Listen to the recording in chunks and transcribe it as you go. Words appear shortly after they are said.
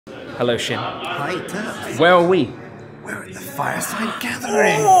Hello, Sjin. Hi, Turps. Where are we? We're at the Fireside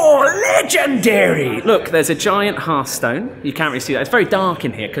Gathering. Oh, legendary! Look, there's a giant Hearthstone. You can't really see that. It's very dark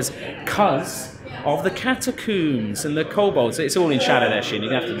in here because of the Catacombs and the Kobolds. It's all in shadow there, Sjin.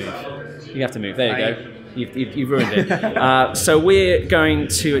 You have to move. You have to move. There you go. You've ruined it. So we're going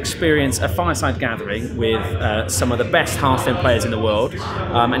to experience a Fireside Gathering with some of the best Hearthstone players in the world.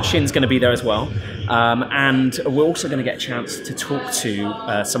 And Sjin's going to be there as well. And we're also going to get a chance to talk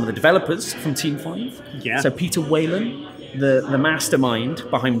to some of the developers from Team 5. Yeah. So Peter Whalen, the mastermind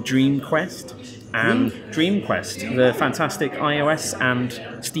behind Dream Quest, and Dream Quest, the fantastic iOS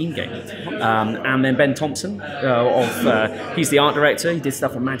and Steam game. And then Ben Thompson, he's the art director. He did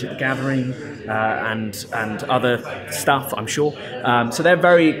stuff on Magic the Gathering and other stuff, I'm sure. So they're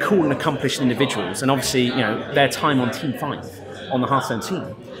very cool and accomplished individuals. And obviously, you know, their time on Team 5, on the Hearthstone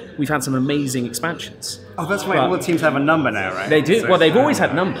team, we've had some amazing expansions. Oh, that's right. All the teams have a number now, right? They do. So, well, they've always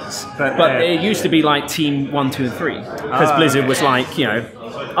had numbers, but it used to be like Team 1, 2, and 3 because Blizzard was like, you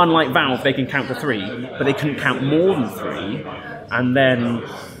know, unlike Valve, they can count to 3, but they couldn't count more than 3. And then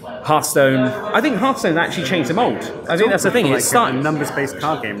Hearthstone, I think Hearthstone actually changed the mold. I think that's the thing. It's a numbers-based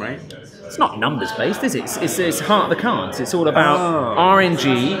card game, right? It's not numbers-based, is it? It's heart of the cards. It's all about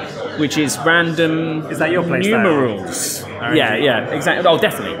RNG, which is random. Is that your play numerals? Yeah, exactly. Oh,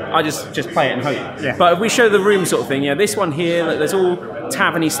 definitely. I just play it and hope. Yeah. But if we show the room sort of thing, yeah, this one here, there's all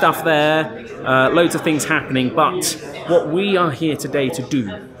taverny stuff there, loads of things happening. But what we are here today to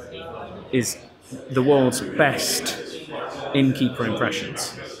do is the world's best innkeeper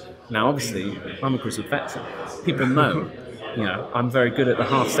impressions. Now, obviously, I'm a grizzled veteran. People know. You know, I'm very good at the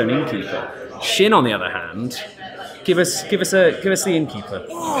Hearthstone innkeeper. Sjin, on the other hand, give us the innkeeper.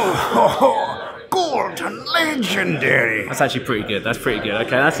 Oh, golden legendary. That's actually pretty good. That's pretty good.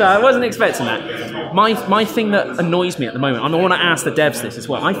 Okay, I wasn't expecting that. My thing that annoys me at the moment, and I want to ask the devs this as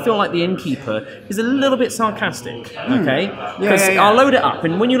well. I feel like the innkeeper is a little bit sarcastic. Okay, because I'll load it up,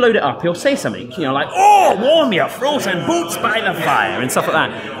 and when you load it up, he'll say something. You know, like, "Oh, warm your frozen boots by the fire," and stuff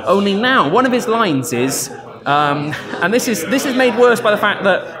like that. Only now, one of his lines is. And this is made worse by the fact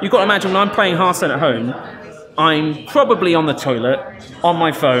that you've got to imagine when I'm playing Hearthstone at home, I'm probably on the toilet, on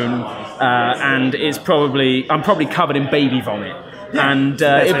my phone, and I'm probably covered in baby vomit. Yeah. And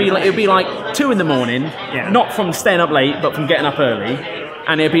it'd be like 2 in the morning, not from staying up late, but from getting up early.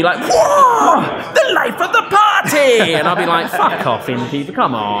 And it'd be like, whoa, the life of the party! And I'd be like, fuck off, innkeeper,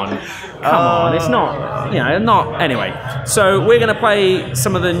 come on. Come on, it's not, you know, not, anyway. So we're going to play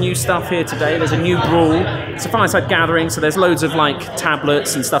some of the new stuff here today. There's a new brawl. It's a Fireside Gathering, so there's loads of, like,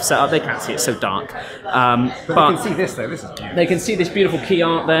 tablets and stuff set up. They can't see, it's so dark. But they can see this, though. This is beautiful. They can see this beautiful key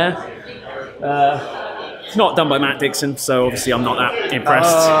art there. It's not done by Matt Dixon, so obviously I'm not that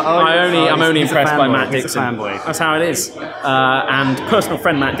impressed. I'm only impressed by Matt Dixon. That's how it is. And personal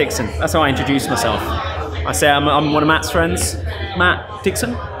friend Matt Dixon. That's how I introduce myself. I say I'm one of Matt's friends. Matt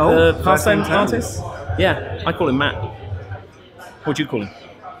Dixon, the Hearthstone artist. Yeah, I call him Matt. What do you call him?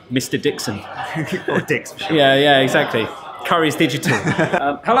 Mr. Dixon. Or Dix. Yeah, exactly. Curry's Digital.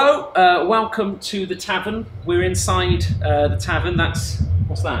 Hello, welcome to the tavern. We're inside the tavern.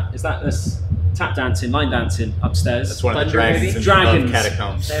 What's that? Is that this? Tap dancing, line dancing upstairs. That's one of the dragons in the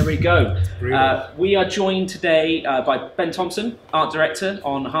Catacombs. There we go. We are joined today by Ben Thompson, art director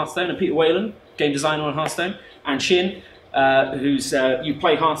on Hearthstone, and Peter Whalen, game designer on Hearthstone, and Sjin, who's you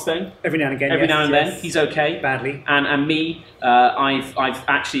play Hearthstone every now and again. Every now and then, he's okay. Badly. And me, I've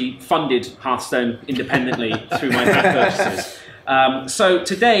actually funded Hearthstone independently through my purchases. So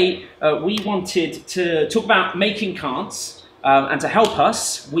today we wanted to talk about making cards, and to help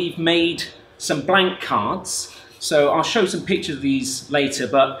us, we've made some blank cards. So I'll show some pictures of these later,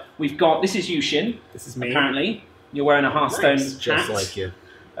 but we've got, this is you, Sjin. This is me. Apparently. You're wearing a Hearthstone hat. Just like you.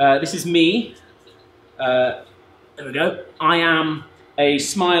 This is me. There we go. I am a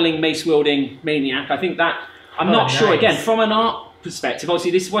smiling, mace-wielding maniac. I think that, I'm not sure, again, from an art perspective,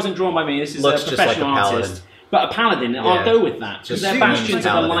 obviously this wasn't drawn by me, this is a professional artist. But a paladin, I'll go with that. Because they're bastions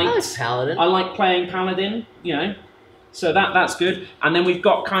of the light. I like playing paladin, you know. So that's good, and then we've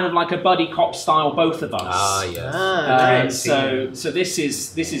got kind of like a buddy cop style, both of us. Ah, yes. So this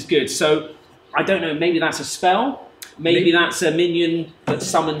is good. So I don't know, maybe that's a spell, maybe that's a minion that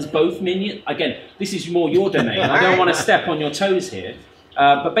summons both minions. Again, this is more your domain. I don't want to step on your toes here,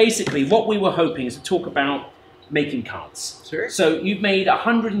 but basically, what we were hoping is to talk about making cards. Sure. So you've made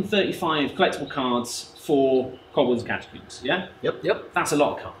 135 collectible cards for Kobolds and Catacombs. Yeah. Yep. That's a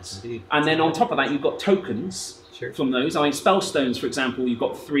lot of cards. Indeed. And then on top of that, you've got tokens. From those, I mean, spellstones, for example, you've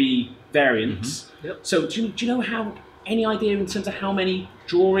got 3 variants. So, do you know any idea in terms of how many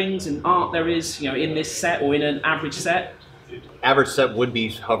drawings and art there is, you know, in this set or in an average set? average set would be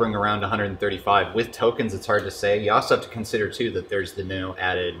hovering around 135. With tokens, it's hard to say. You also have to consider, too, that there's the new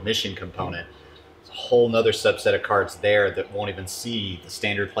added mission component. It's a whole nother subset of cards there that won't even see the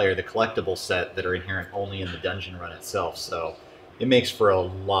standard player, the collectible set that are inherent only in the dungeon run itself. So it makes for a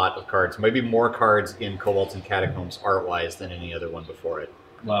lot of cards. Maybe more cards in Kobolds and Catacombs art-wise than any other one before it.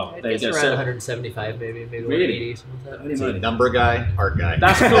 Well, it's around 175, maybe really? 180, something like that. It's a number guy, art guy.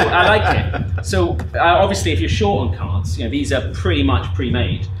 That's cool. I like it. So obviously, if you're short on cards, these are pretty much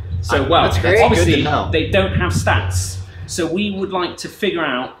pre-made. So that's great. Obviously, they don't have stats. So we would like to figure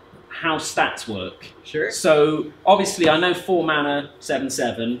out how stats work. Sure. So obviously, I know 4 mana,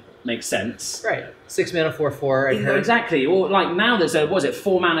 7/7 makes sense. Right. 6 mana, 4/4. Exactly. Or like now there's a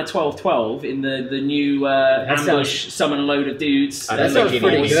 4 mana 12/12 in the new ambush summon a load of dudes. That sounds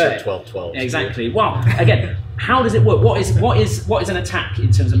pretty good. 12/12. Exactly. Well, again, how does it work? What is an attack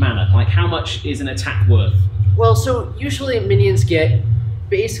in terms of mana? Like how much is an attack worth? Well, so usually minions get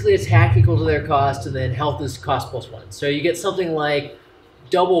basically attack equal to their cost, and then health is cost +1. So you get something like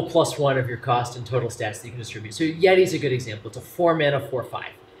double +1 of your cost in total stats that you can distribute. So Yeti's a good example. It's a 4 mana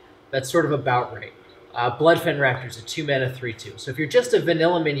 4/5. That's sort of about right. Bloodfen Raptor's a 2 mana 3/2. So if you're just a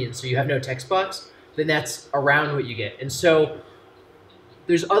vanilla minion, so you have no text box, then that's around what you get. And so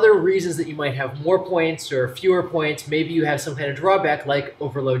there's other reasons that you might have more points or fewer points. Maybe you have some kind of drawback like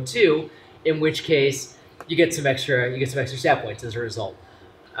Overload 2, in which case you get some extra stat points as a result.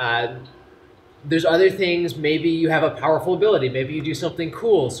 There's other things. Maybe you have a powerful ability. Maybe you do something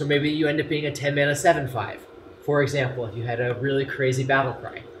cool. So maybe you end up being a 10 mana 7/5, for example, if you had a really crazy battle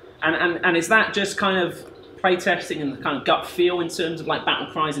cry. And is that just kind of playtesting and the kind of gut feel in terms of like battle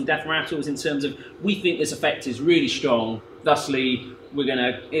cries and death rattles in terms of we think this effect is really strong, thusly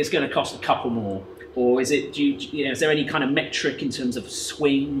it's gonna cost a couple more? Or is it is there any kind of metric in terms of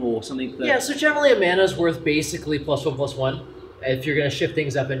swing or something? Yeah, so generally a mana is worth basically +1/+1 if you're gonna shift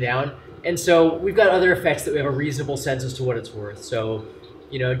things up and down. And so we've got other effects that we have a reasonable sense as to what it's worth. So,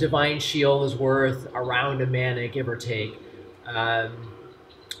 Divine Shield is worth around a mana, give or take.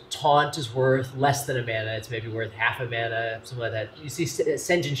 Taunt is worth less than a mana. It's maybe worth half a mana, something like that. You see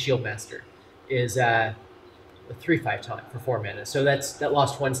Sen'jin Shieldmaster is a 3/5 taunt for 4 mana. So that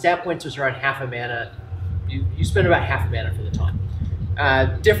lost 1 stat point, so it's around half a mana. You spend about half a mana for the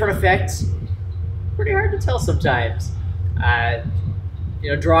taunt. Different effects, pretty hard to tell sometimes.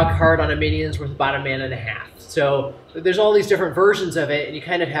 Draw a card on a minion is worth about a mana and a half. So there's all these different versions of it, and you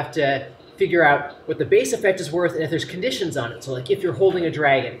kind of have to figure out what the base effect is worth and if there's conditions on it. So like if you're holding a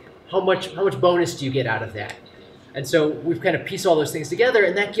dragon, how much bonus do you get out of that? And so we've kind of pieced all those things together,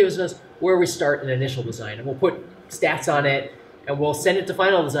 and that gives us where we start in initial design. And we'll put stats on it, and we'll send it to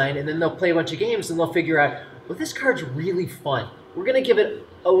final design, and then they'll play a bunch of games, and they'll figure out, well, this card's really fun. We're going to give it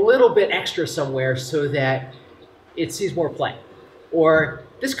a little bit extra somewhere so that it sees more play. Or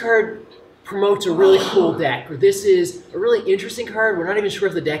this card promotes a really cool deck, or this is a really interesting card. We're not even sure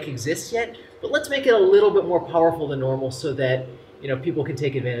if the deck exists yet, but let's make it a little bit more powerful than normal so that people can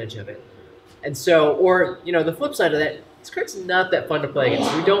take advantage of it. And so, or the flip side of that, this card's not that fun to play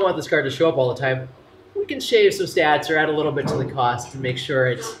against. We don't want this card to show up all the time. We can shave some stats or add a little bit to the cost to make sure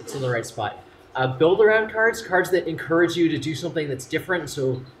it's in the right spot. Build around cards that encourage you to do something that's different,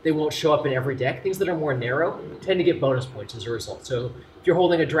 so they won't show up in every deck. Things that are more narrow tend to get bonus points as a result. So if you're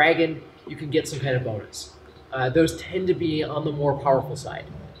holding a dragon, you can get some kind of bonus. Those tend to be on the more powerful side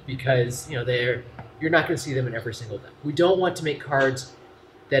because you're not going to see them in every single deck. We don't want to make cards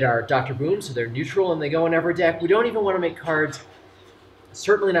that are Dr. Boom, so they're neutral and they go in every deck. We don't even want to make cards,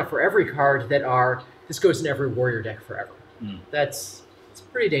 certainly not for every card, that are this goes in every warrior deck forever. It's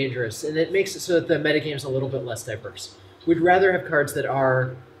pretty dangerous, and it makes it so that the metagame's a little bit less diverse. We'd rather have cards that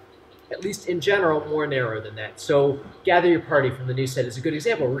are, at least in general, more narrow than that. So Gather Your Party from the new set is a good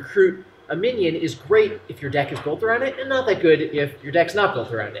example. Recruit a minion is great if your deck is built around it, and not that good if your deck's not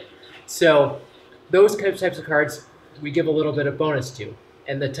built around it. So those types of cards we give a little bit of bonus to.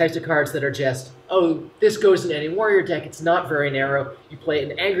 And the types of cards that are just, oh, this goes in any warrior deck, it's not very narrow. You play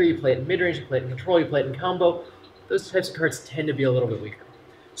it in aggro, you play it in midrange, you play it in control, you play it in combo. Those types of cards tend to be a little bit weaker.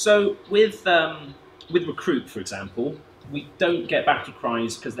 So with Recruit, for example, we don't get battle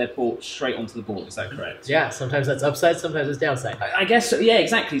cries because they're brought straight onto the board. Is that correct? Yeah, sometimes that's upside, sometimes it's downside. I guess so, yeah,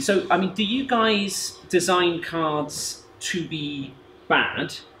 exactly. So, I mean, do you guys design cards to be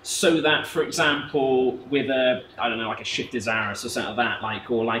bad so that, for example, with like a Shifted Zaris or something like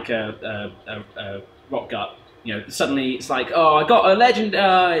that, or like a Rock Gut, suddenly it's like, oh, I got a legend,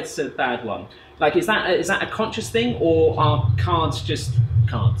 it's a bad one. Like, is that a conscious thing, or are cards just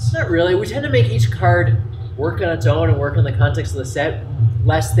cards? Not really. We tend to make each card work on its own and work in the context of the set,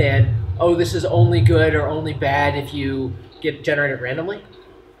 less than, oh, this is only good or only bad if you get generated randomly.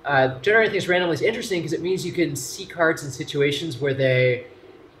 Generating things randomly is interesting because it means you can see cards in situations where they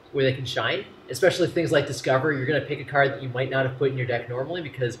can shine. Especially things like Discover, you're going to pick a card that you might not have put in your deck normally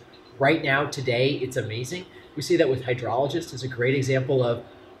because right now, today, it's amazing. We see that with Hydrologist is a great example of,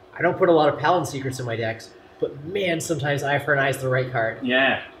 I don't put a lot of Paladin Secrets in my decks, but man, sometimes Eye for an Eye is the right card.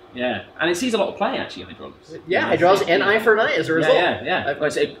 Yeah. Yeah, and it sees a lot of play actually, Hydrologist. Yeah, Hydrologist and Eye for an Eye as a result. Yeah.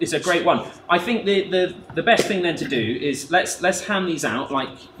 It's a great one. I think the best thing then to do is let's hand these out. Like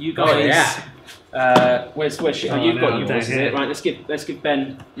you guys. Where's Sjin? Oh, you've got yours, is it? Right. Let's give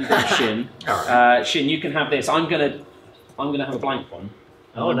Ben. You got Sjin. Sjin, you can have this. I'm gonna have a blank one.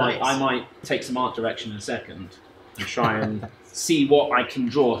 Oh, nice. I might take some art direction in a second and try and see what I can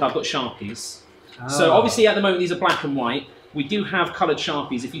draw. I've got Sharpies. So obviously at the moment these are black and white. We do have coloured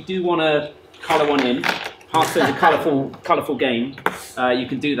Sharpies. If you do want to colour one in, Hearthstone's a colourful game. You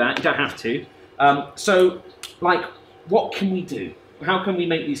can do that. You don't have to. So, like, what can we do? How can we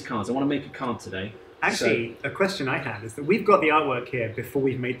make these cards? I want to make a card today. Actually, a question I had is that we've got the artwork here before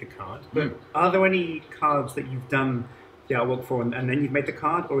we've made the card, but are there any cards that you've done the artwork for and then you've made the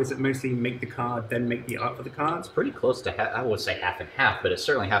card, or is it mostly make the card, then make the art for the card? It's pretty close to, I would say half and half, but it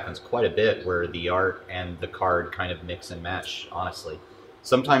certainly happens quite a bit where the art and the card kind of mix and match, honestly.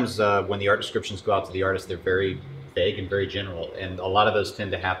 Sometimes when the art descriptions go out to the artist, they're very vague and very general, and a lot of those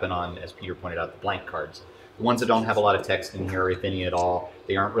tend to happen on, as Peter pointed out, the blank cards. The ones that don't have a lot of text in here, if any at all,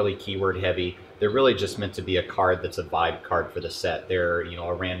 they aren't really keyword heavy. They're really just meant to be a card that's a vibe card for the set. They're, you know,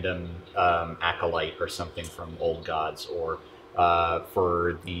 a random acolyte or something from Old Gods, or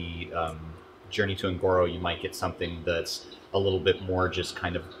for the Journey to Ngoro, you might get something that's a little bit more just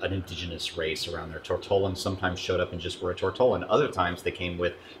kind of an indigenous race around there. Tortolan sometimes showed up and just were a Tortolan. Other times they came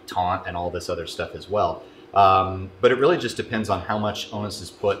with taunt and all this other stuff as well. But it really just depends on how much onus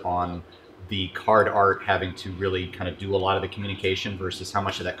is put on the card art having to really kind of do a lot of the communication versus how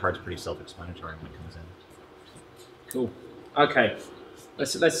much of that card's pretty self-explanatory when it comes in. Cool. Okay. Do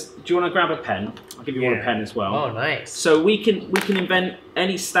you want to grab a pen? I'll give you all a pen as well. Oh, nice. So we can invent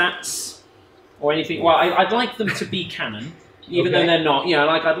any stats or anything. Well, I'd like them to be canon, even though they're not. You know,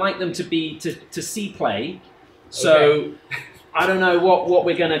 like I'd like them to be to see play. So I don't know what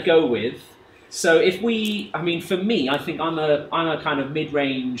we're going to go with. So if I mean, for me, I think I'm a kind of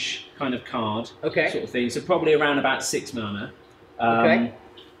mid-range kind of card sort of thing. So probably around about 6 mana. I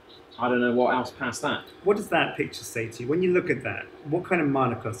don't know what else past that. What does that picture say to you? When you look at that, what kind of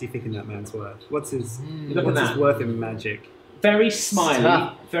mana cost do you think in that man's worth? What's his worth in Magic? Very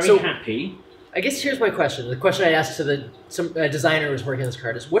smiley, very happy. I guess here's my question. The question I asked to some designer who was working on this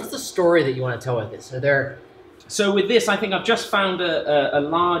card is, what's the story that you want to tell with this? Are there... So with this, I think I've just found a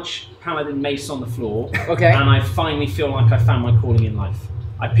large paladin mace on the floor, and I finally feel like I found my calling in life.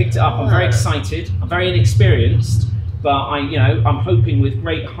 I picked it up. I'm very excited. I'm very inexperienced, but I'm hoping with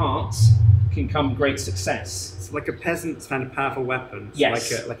great hearts can come great success. It's like a peasant's found a powerful weapon.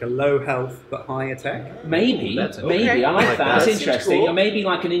 Yes. Like a low health but high attack. Maybe. I like that. That's interesting. Cool. Or maybe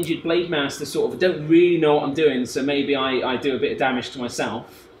like an injured blade master, sort of don't really know what I'm doing, so maybe I do a bit of damage to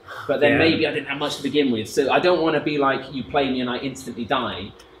myself. But then maybe I didn't have much to begin with, so I don't want to be like you play me and I instantly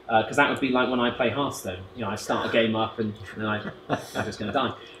die, because that would be like when I play Hearthstone. You know, I start a game up and then I'm just going to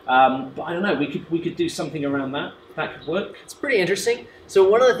die. But I don't know. We could do something around that. That could work. It's pretty interesting. So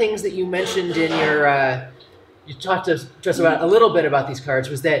one of the things that you mentioned in your you talked to us about a little bit about these cards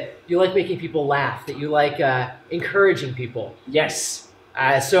was that you like making people laugh, that you like encouraging people. Yes.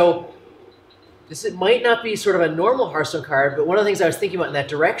 So. This might not be sort of a normal Hearthstone card, but one of the things I was thinking about in that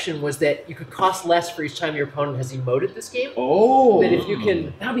direction was that you could cost less for each time your opponent has emoted this game. Oh, that if you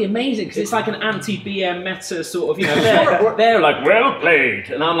can, that'd be amazing because it's like an anti-BM meta sort of. They're like well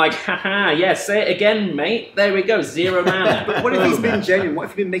played, and I'm like, haha, yeah, say it again, mate. There we go, 0 mana. But what if he's been genuine? What if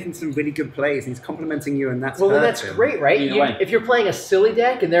you've been making some really good plays and he's complimenting you, and that's then that's great, right? If you're playing a silly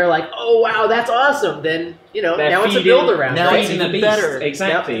deck and they're like, oh wow, that's awesome, then now it's a build around. Now right? it's the beast. Better.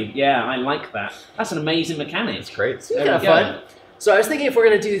 Exactly. Yep. Yeah, I like that. That's an amazing mechanic. It's great. It's kind of fun. So I was thinking if we're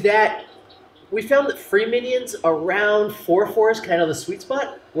going to do that, we found that free minions around 4/4 is kind of the sweet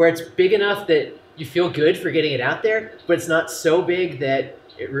spot, where it's big enough that you feel good for getting it out there, but it's not so big that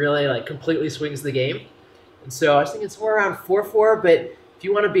it really like completely swings the game. And so I was thinking somewhere around 4/4, but if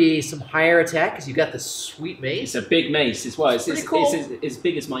you want to be some higher attack, because you've got this sweet mace. It's a big mace as well. It's cool. It's as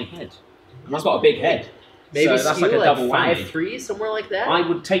big as my head. And I've got a big head. Maybe so that's like a double whammy. 5/3, somewhere like that. I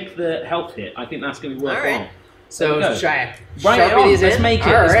would take the health hit. I think that's going to be worthwhile. All right. So try let's make it.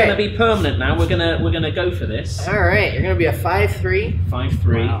 It's going to be permanent now. We're gonna go for this. All right. You're going to be a 5/3.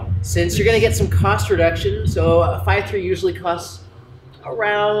 5/3. Wow. Since you're going to get some cost reduction, so a 5/3 usually costs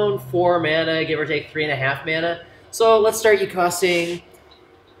around 4 mana, give or take 3.5 mana. So let's start you costing.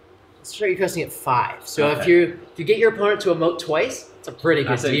 Let's start you costing at 5. So if you get your opponent to emote twice, it's a pretty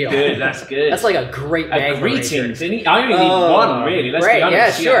good deal. That's good. That's like a great magma greetings. rager. I only need one, really. Let's be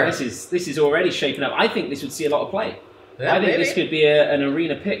honest. Yeah, sure. This is already shaping up. I think this would see a lot of play. Yeah, I think maybe. this could be an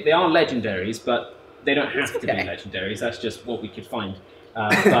arena pick. They are legendaries, but they don't have to be legendaries. That's just what we could find.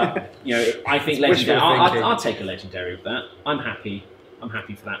 But I think legendary. I'll take a legendary with that. I'm happy. I'm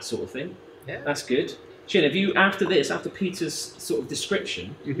happy for that sort of thing. Yeah, that's good. Sjin, have you after Peter's sort of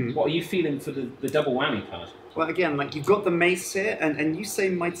description, what are you feeling for the double whammy card? Well, again, like you've got the mace here, and you say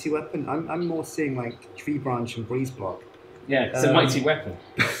mighty weapon. I'm more seeing like tree branch and breeze block. Yeah, it's a mighty weapon.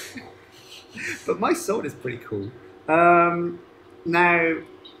 But my sword is pretty cool. Now,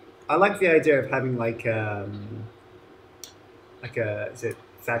 I like the idea of having like a is it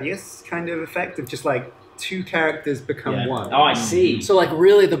Thaddeus kind of effect of just like 2 characters become one. Oh, I see. So like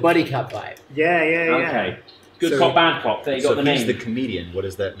really the buddy cop vibe. Yeah. Okay. Good cop, bad cop. There you got the name. He's the comedian. What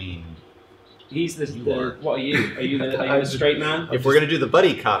does that mean? He's the what are you? Are you the straight man? If we're gonna do the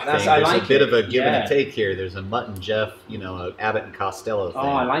buddy cop thing, there's a bit of a give and a take here. There's a Mutt and Jeff, a Abbott and Costello thing. Oh,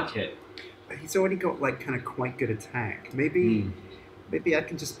 I like it. But he's already got like kind of quite good attack. Maybe I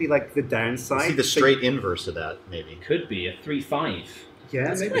can just be like the downside. See the straight inverse of that, maybe. Could be a 3/5. Yeah,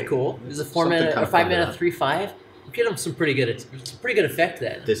 that's maybe kind of cool. There's a 5-mana 3/5. You get him some pretty good effect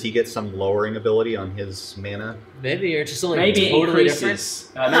then. Does he get some lowering ability on his mana? Maybe, or just something maybe totally it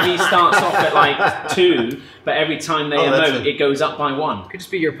increases. Maybe he starts off at like 2, but every time they emote, it goes up by 1. Could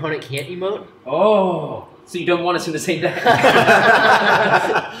just be your opponent can't emote. Oh, so you don't want us in the same deck?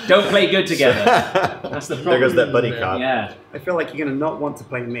 Don't play good together. That's the problem. There goes that buddy cop. Yeah. I feel like you're going to not want to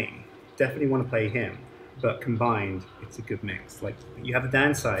play me. Definitely want to play him. But combined, it's a good mix. Like, you have a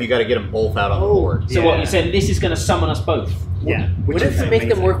downside. You got to get them both out on the board. So what, you're saying this is going to summon us both? Yeah. What if we make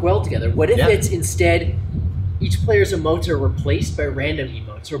them work well together? What if it's instead each player's emotes are replaced by random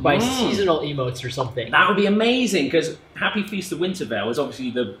emotes or by seasonal emotes or something? That would be amazing, because Happy Feast of Wintervale is obviously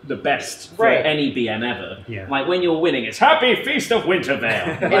the best for any BM ever. Yeah. Like when you're winning, it's Happy Feast of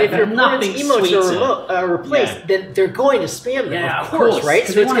Wintervale. And if your opponent's emotes are replaced, then they're going to spam them, of course, right?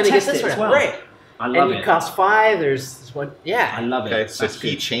 So it's going to get this one out. Right. I love it. You cost 5, there's this one. Yeah. I love it. Okay, so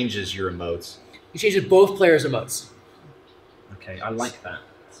he changes your emotes. He changes both players' emotes. Okay, I like that.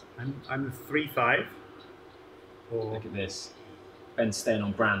 I'm 3/5. Look at this. Ben staying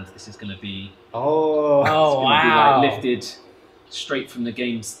on brand. This is going to be... Oh, it's going to be like lifted straight from the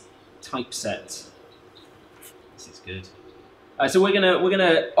game's typeset. This is good. So we're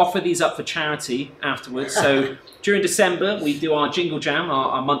gonna offer these up for charity afterwards. So during December we do our Jingle Jam,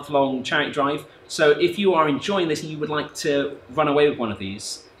 our month-long charity drive. So if you are enjoying this and you would like to run away with one of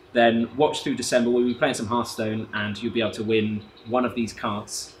these, then watch through December. We'll be playing some Hearthstone, and you'll be able to win one of these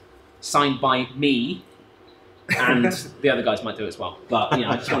cards, signed by me, and the other guys might do it as well. But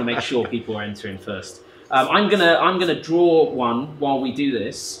I just want to make sure people are entering first. I'm gonna draw one while we do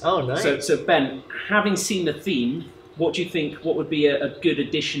this. Oh, nice. So Ben, having seen the theme, what do you think? What would be a good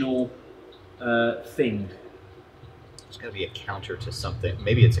additional thing? There's got to be a counter to something.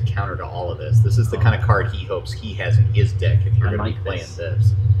 Maybe it's a counter to all of this. This is the kind of card he hopes he has in his deck if you're going to be playing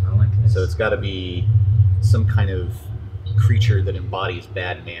this. I like this. So it's got to be some kind of creature that embodies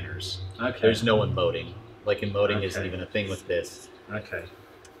bad manners. Okay. There's no emoting. Like emoting isn't even a thing with this. Okay.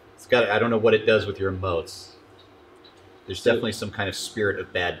 It's got. I don't know what it does with your emotes. There's definitely some kind of spirit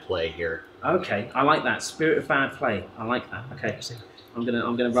of bad play here. Okay, I like that. Spirit of bad play. I like that. Okay. I'm gonna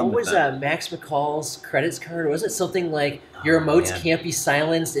run with that. What was Max McCall's credits card? Wasn't it something like your emotes can't be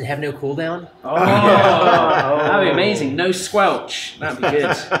silenced and have no cooldown? Oh, that'd be amazing. No squelch. That'd be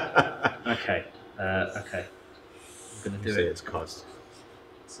good. Okay. Okay. I'm gonna do it. It's cost.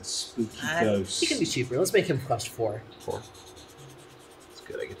 It's a spooky ghost. He can be cheaper. Let's make him cost 4. 4. It's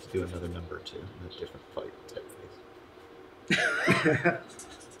good. I get to do another number too in a different fight type phase.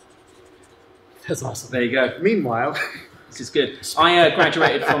 That's awesome. There you go. Meanwhile, this is good. I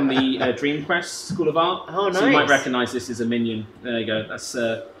graduated from the Dream Quest School of Art. Oh, nice. So you might recognise this as a minion. There you go. That's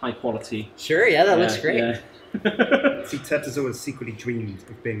high quality. Sure, yeah, that looks great. Yeah. see, Turps has always secretly dreamed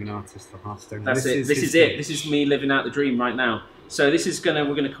of being an artist for Hearthstone. That's it. This is it. This is me living out the dream right now. So this is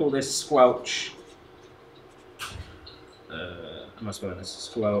we're gonna call this Squelch. Am I spelling this?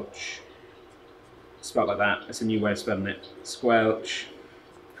 Squelch. Spelled like that. It's a new way of spelling it. Squelch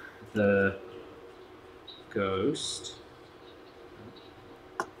the Ghost.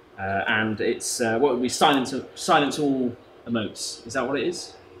 And it's what would be silence all emotes. Is that what it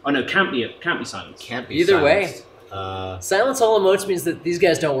is? Oh no, can't be silence. Can't be Either silenced. way. Silence all emotes means that these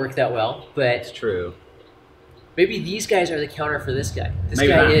guys don't work that well, but It's true. maybe these guys are the counter for this guy. This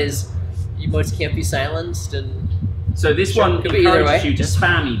Maybe guy that. is emotes can't be silenced, and So this one Could be either encourages way. you to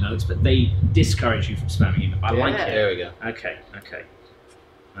spam emotes, but they discourage you from spamming emotes. I like Yeah. it. There we go. Okay.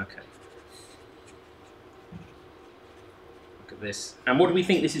 Look at this. And what do we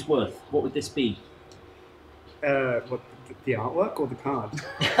think this is worth? What would this be? What, the artwork or the card?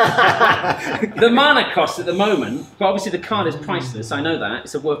 The mana cost at the moment, but obviously the card is priceless. I know that.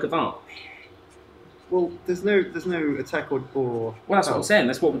 It's a work of art. Well, there's no attack or. Well, that's what I'm saying.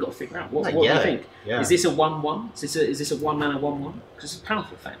 That's what we've got to figure out. What do you think? Yeah. Is this a 1/1? Is this a 1 mana 1/1? Because it's a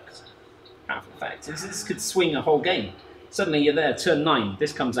powerful effect. Powerful effect. This could swing a whole game. Suddenly you're there, turn 9.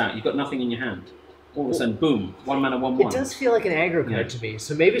 This comes out. You've got nothing in your hand. All of a sudden, boom! 1 mana 1/1. It does feel like an aggro card Yeah. to me.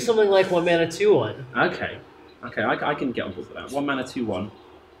 So maybe something like 1 mana 2/1. Okay. I can get on board with that. 1 mana 2/1.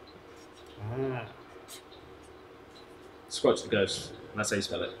 Ah. Squelch the Ghost. That's how you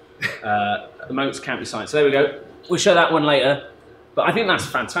spell it. Emotes can't be signed. So there we go. We'll show that one later. But I think that's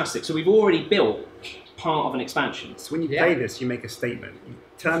fantastic. So we've already built part of an expansion. So when you play this, you make a statement.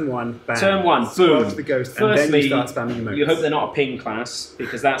 Turn 1, bang. Turn 1, Squelch boom. the ghost, Firstly, and then you start spamming emotes. you hope they're not a ping class,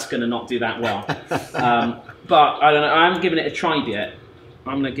 because that's going to not do that well. But I don't know. I haven't given it a try yet.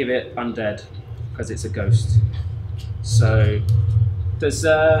 I'm going to give it undead, because it's a ghost. So there's...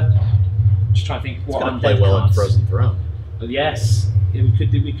 just trying to think what It's going undead to play well in cards. Frozen Throne. Yes, yeah,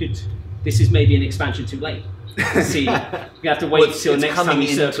 we could. This is maybe an expansion too late. See, we have to wait till it's next time coming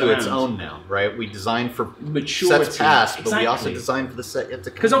we circle into its around. own now, right? We designed for Maturity, sets past, but we also exactly. designed for the set yet to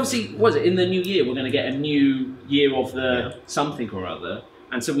come. Because obviously, was it in the new year? We're going to get a new year of the something or other,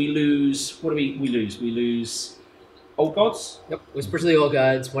 and so we lose. What do we lose? We lose Old Gods, Yep. Whispers of the Old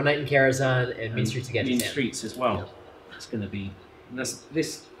Gods, One Night in Karazhan, and Mean Streets Again. Mean Streets as well. That's going to be. And that's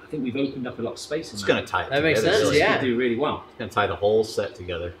this. I think we've opened up a lot of space. In It's that. going to tie it That makes together, sense, really. yeah. It's going to do really well. It's going to tie the whole set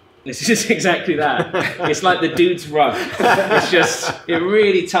together. This is exactly that. It's like the dude's rug. It's just it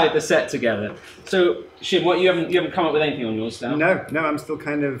really tied the set together. So, Sjin, what you haven't come up with anything on yours now? No, I'm still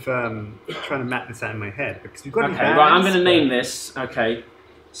kind of trying to map this out in my head because we've got. Okay, right. I'm going to name this. Okay,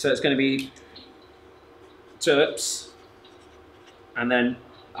 so it's going to be Turps, and then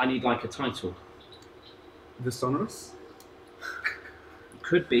I need like a title. The Sonorous.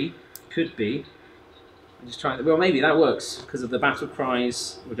 Could be. I'm just trying. Well, maybe that works because of the battle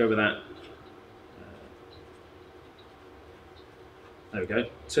cries. We'll go with that. There we go.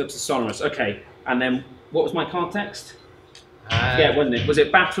 Turps the Sonorous. Okay, and then what was my card text? Yeah, wasn't it? Was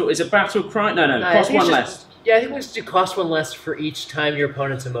it battle? Is it battle cry? No. I Cost think it's one just- less. Yeah, I think we should do cost 1 less for each time your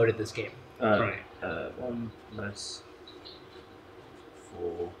opponent's emoted this game. Right. 1 less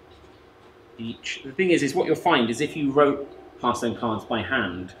for each. The thing is what you'll find is if you wrote Hearthstone cards by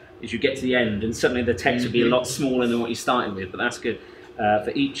hand, is you get to the end and suddenly the text would be a lot smaller than what you started with. But that's good.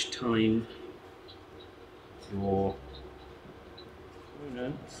 For each time your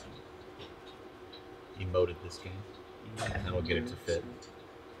opponent Emoted this game. And then we'll get it to fit.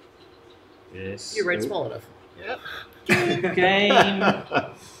 Yes. You're right small enough. Yep. Game.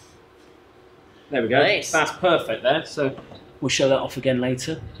 There we go. Nice. That's perfect there. So we'll show that off again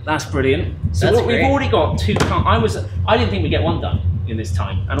later. That's brilliant. So That's look, we've great. already got 2 cards. I didn't think we'd get 1 done in this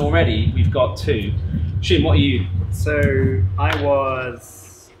time, and already we've got 2. Sjin, what are you? So I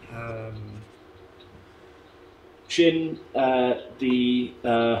was. Sjin, the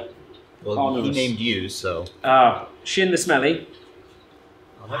Well, Honours. he named you, so Sjin the Smelly.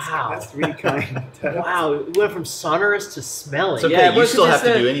 Wow. That's really kind. Wow, it went from sonorous to smelly. It's okay, you well, still because have to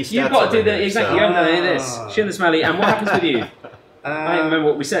it's do any You've stats got to do over the here, exactly. so- You haven't done any of this. Sjin the Smelly, and what happens with you? I don't remember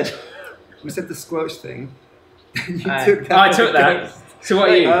what we said. We said the squelch thing. You I- took that. I took that. So what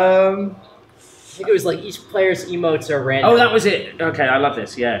are you? Um, I think it was like each player's emotes are random. Oh, that was it. Okay, I love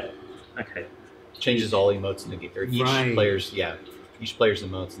this. Yeah. Okay. changes all emotes in the game. Or each Right. player's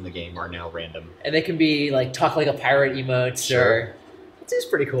emotes in the game are now random. And they can be like talk like a pirate emotes Sure. or it's just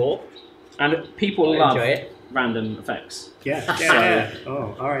pretty cool. And people I love enjoy it. random effects. yeah.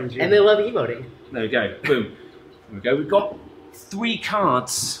 Oh, RNG. And they love emoting. There we go. Boom. There we go. We've got 3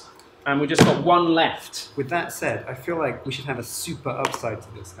 cards, and we've just got 1 left. With that said, I feel like we should have a super upside to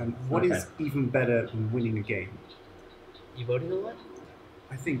this. And what is even better than winning a game? Emoting a lot?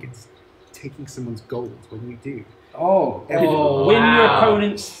 I think it's taking someone's gold when we do. Oh, Oh, win your wow.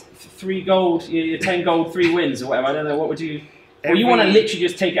 opponent's 3 gold, your 10 gold, 3 wins, or whatever. I don't know. What would you? Or you want to literally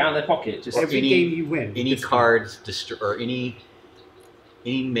just take it out of their pocket? Just Every game you win. Any it's- cards or any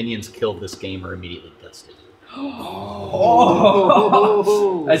minions killed this game are immediately dusted.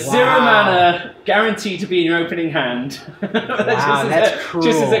 Oh, a 0 mana guaranteed to be in your opening hand. that's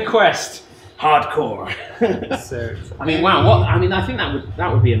Just as a cruel. quest. Hardcore. So, I mean, wow. What? I mean, I think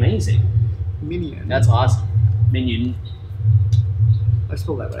that would be amazing. minion. That's awesome. Minion. Let's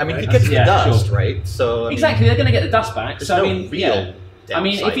pull that way. I mean, right? he gets the Yeah, dust, sure. right? So I mean, Exactly, they're going to get the dust back. there's So no I mean, real I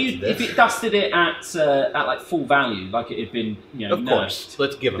mean, downside to if this. it dusted it at like full value, like it had been, of nerfed, course,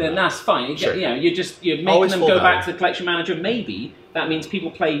 let's give him then that. that's fine. Sure. You're making Always them full go value. back to the collection manager. Maybe that means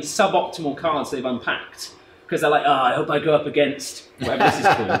people play suboptimal cards they've unpacked because they're like, oh, I hope I go up against whatever this is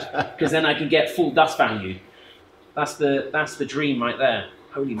called, because then I can get full dust value. That's the dream right there.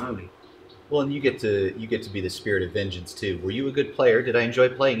 Holy moly! Well, and you get to be the spirit of vengeance too. Were you a good player? Did I enjoy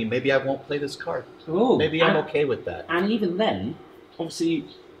playing you? Maybe I won't play this card. Ooh, Maybe I'm okay with that. And even then, obviously,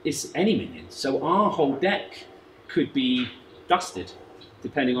 it's any minion, so our whole deck could be dusted,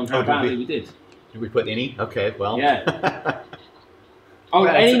 depending on how did badly we did. Did we put any? Okay, well. Yeah. Oh,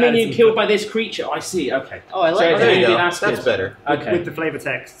 Well, any that's- minion that's- killed by this creature. I see. Okay. Oh, I like So Oh, that. there you maybe go. that's That's good. better. Okay. With the flavor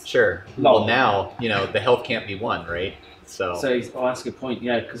text. Sure. Lol. Well, now the health can't be won, right? So, That's a good point.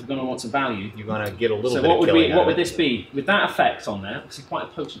 Yeah, because we're going to want some value. you're gonna get a little So bit what of would killing. what would this be with that effect on there? It's quite a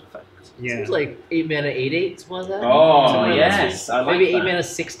potent effect. Yeah. Seems like 8 mana 8/8 was that? Oh, Something like yes, that. I like Maybe that. 8 mana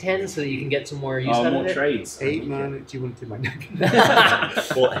 6/10 so that you can get some more use Oh, out of more it. trades. 8 mana. Do you want to do my neck?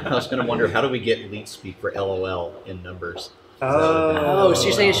 Well, I was gonna wonder how do we get elite speak for LOL in numbers? Oh, so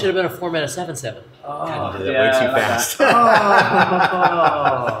you're saying it should have been a 4 mana 7/7? God, you did that yeah, way I too like fast. Oh.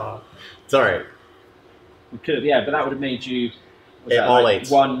 It's all right. We could have, yeah, but that would have made you. what's Yeah, that, all like eights.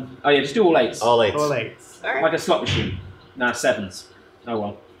 One. Oh yeah, just do all eights. All eights. All 8s. All right. Like a slot machine. Nah, sevens. Oh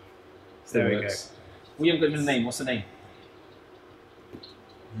well. There we works. We haven't given a name. What's the name?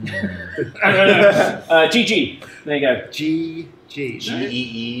 GG. There you go. GG.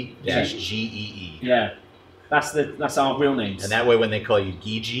 GEE-GEE. Yeah, that's our real names. And that way, when they call you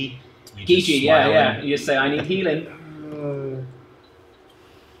Gigi, you just Gigi, yeah, smile yeah. in. You just say, I need healing.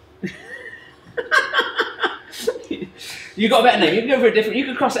 You got a better name. You can go for a different. You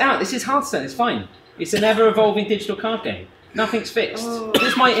can cross it out. This is Hearthstone. It's fine. It's an ever-evolving digital card game. Nothing's fixed.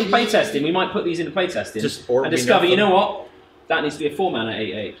 This might in playtesting. We might put these into playtesting Or and we discover. know You know from- what? That needs to be a 4 mana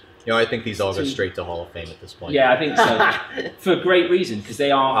 8/8. I think these all go straight to Hall of Fame at this point. Yeah, I think so. For great reason, because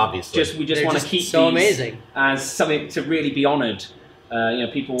they are Obviously. We just They're want to just keep so these amazing. as something to really be honoured.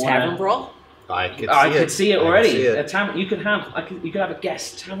 People Tavern want. Brawl? I could see I it. could see it I could already. see it. A tavern, you could have a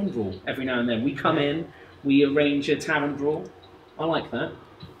guest tavern brawl every now and then. We come in, we arrange a tavern brawl. I like that.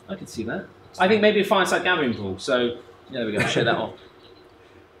 I could see that. I think maybe a fireside gathering brawl. So yeah, there we go. Show that off.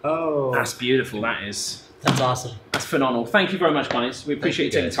 Oh. That's beautiful. That is. That's awesome. That's phenomenal. Thank you very much, guys. We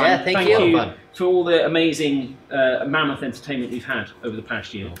appreciate you you, taking guys. time. Yeah, thank you. Fun. for all the amazing mammoth entertainment we've had over the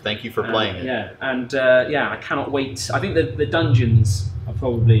past year. Thank you for playing it. Yeah, and I cannot wait. I think the dungeons are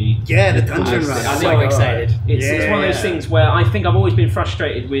probably Yeah, the dungeon run. I'm so excited. It's one of those things where I think I've always been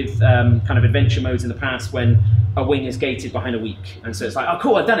frustrated with kind of adventure modes in the past when a wing is gated behind a week, and so it's like, oh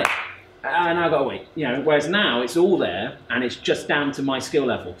cool, I've done it, and I've got to wait. Whereas now it's all there, and it's just down to my skill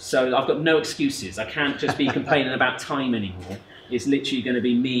level. So I've got no excuses. I can't just be complaining about time anymore. It's literally going to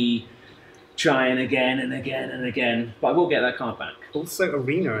be me trying again and again and again. But I will get that card back. Also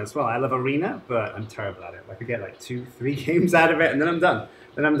Arena as well. I love Arena, but I'm terrible at it. I could get like 2-3 games out of it, and then I'm done.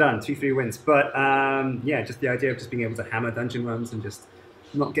 2-3 wins. But just the idea of just being able to hammer dungeon runs and just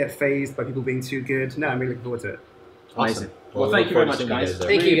not get phased by people being too good. No, I'm really looking forward to it. Awesome. Amazing. Well, thank you very much, guys.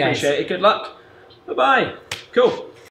 Thank you, Really guys. appreciate it. Good luck. Bye-bye. Cool.